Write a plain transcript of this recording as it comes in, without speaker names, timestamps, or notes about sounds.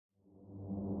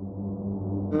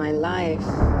My life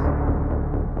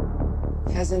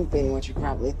hasn't been what you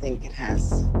probably think it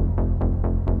has.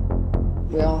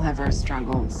 We all have our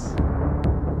struggles.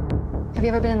 Have you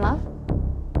ever been in love?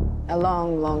 A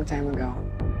long, long time ago.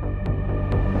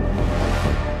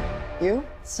 You?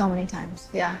 So many times,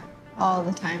 yeah. All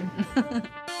the time.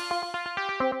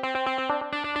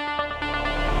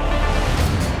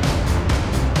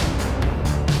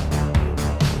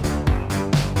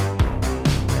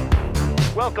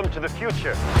 Welcome to the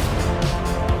future.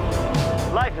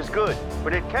 Life is good,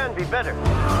 but it can be better.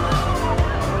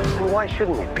 And why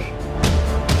shouldn't it be?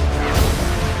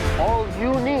 All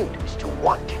you need is to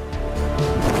want it.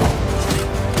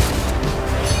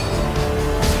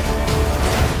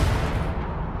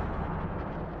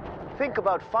 Think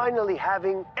about finally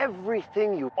having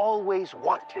everything you always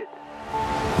wanted.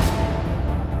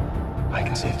 I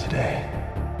can save today,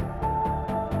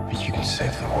 but you can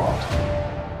save the world.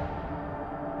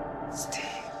 Steve.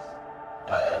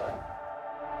 Diana.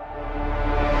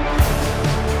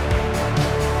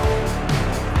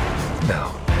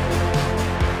 Now,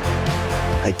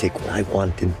 I take what I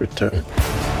want in return.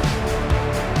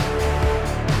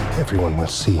 Everyone will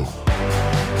see.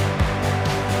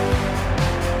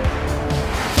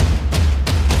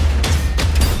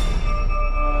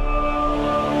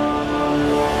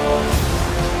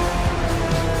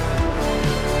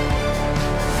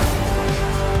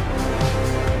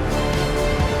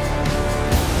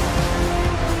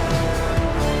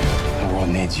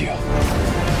 Needs you.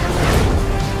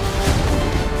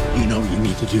 You know what you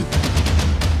need to do.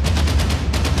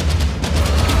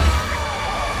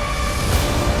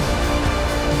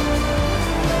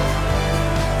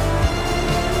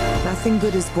 Nothing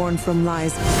good is born from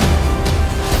lies.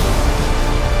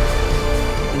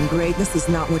 And greatness is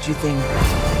not what you think.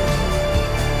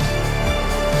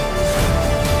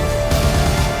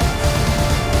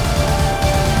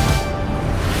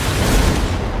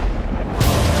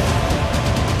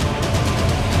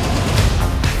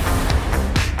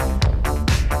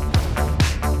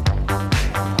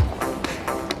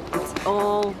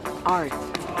 All art.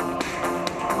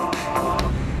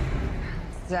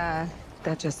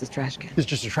 That's just a trash can. It's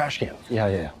just a trash can.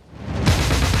 Yeah.